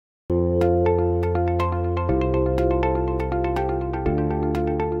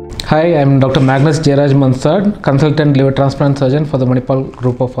Hi, I'm Dr. Magnus Mansard, consultant liver transplant surgeon for the Manipal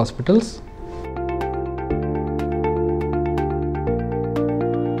group of hospitals.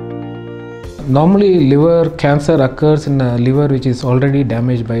 Normally, liver cancer occurs in a liver which is already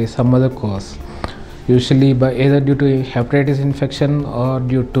damaged by some other cause, usually by either due to hepatitis infection or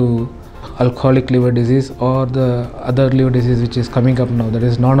due to alcoholic liver disease or the other liver disease which is coming up now, that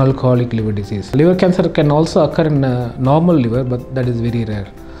is non-alcoholic liver disease. Liver cancer can also occur in a normal liver, but that is very rare.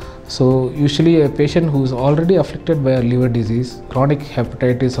 So usually a patient who is already afflicted by a liver disease, chronic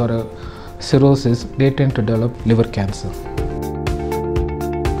hepatitis or a cirrhosis, they tend to develop liver cancer.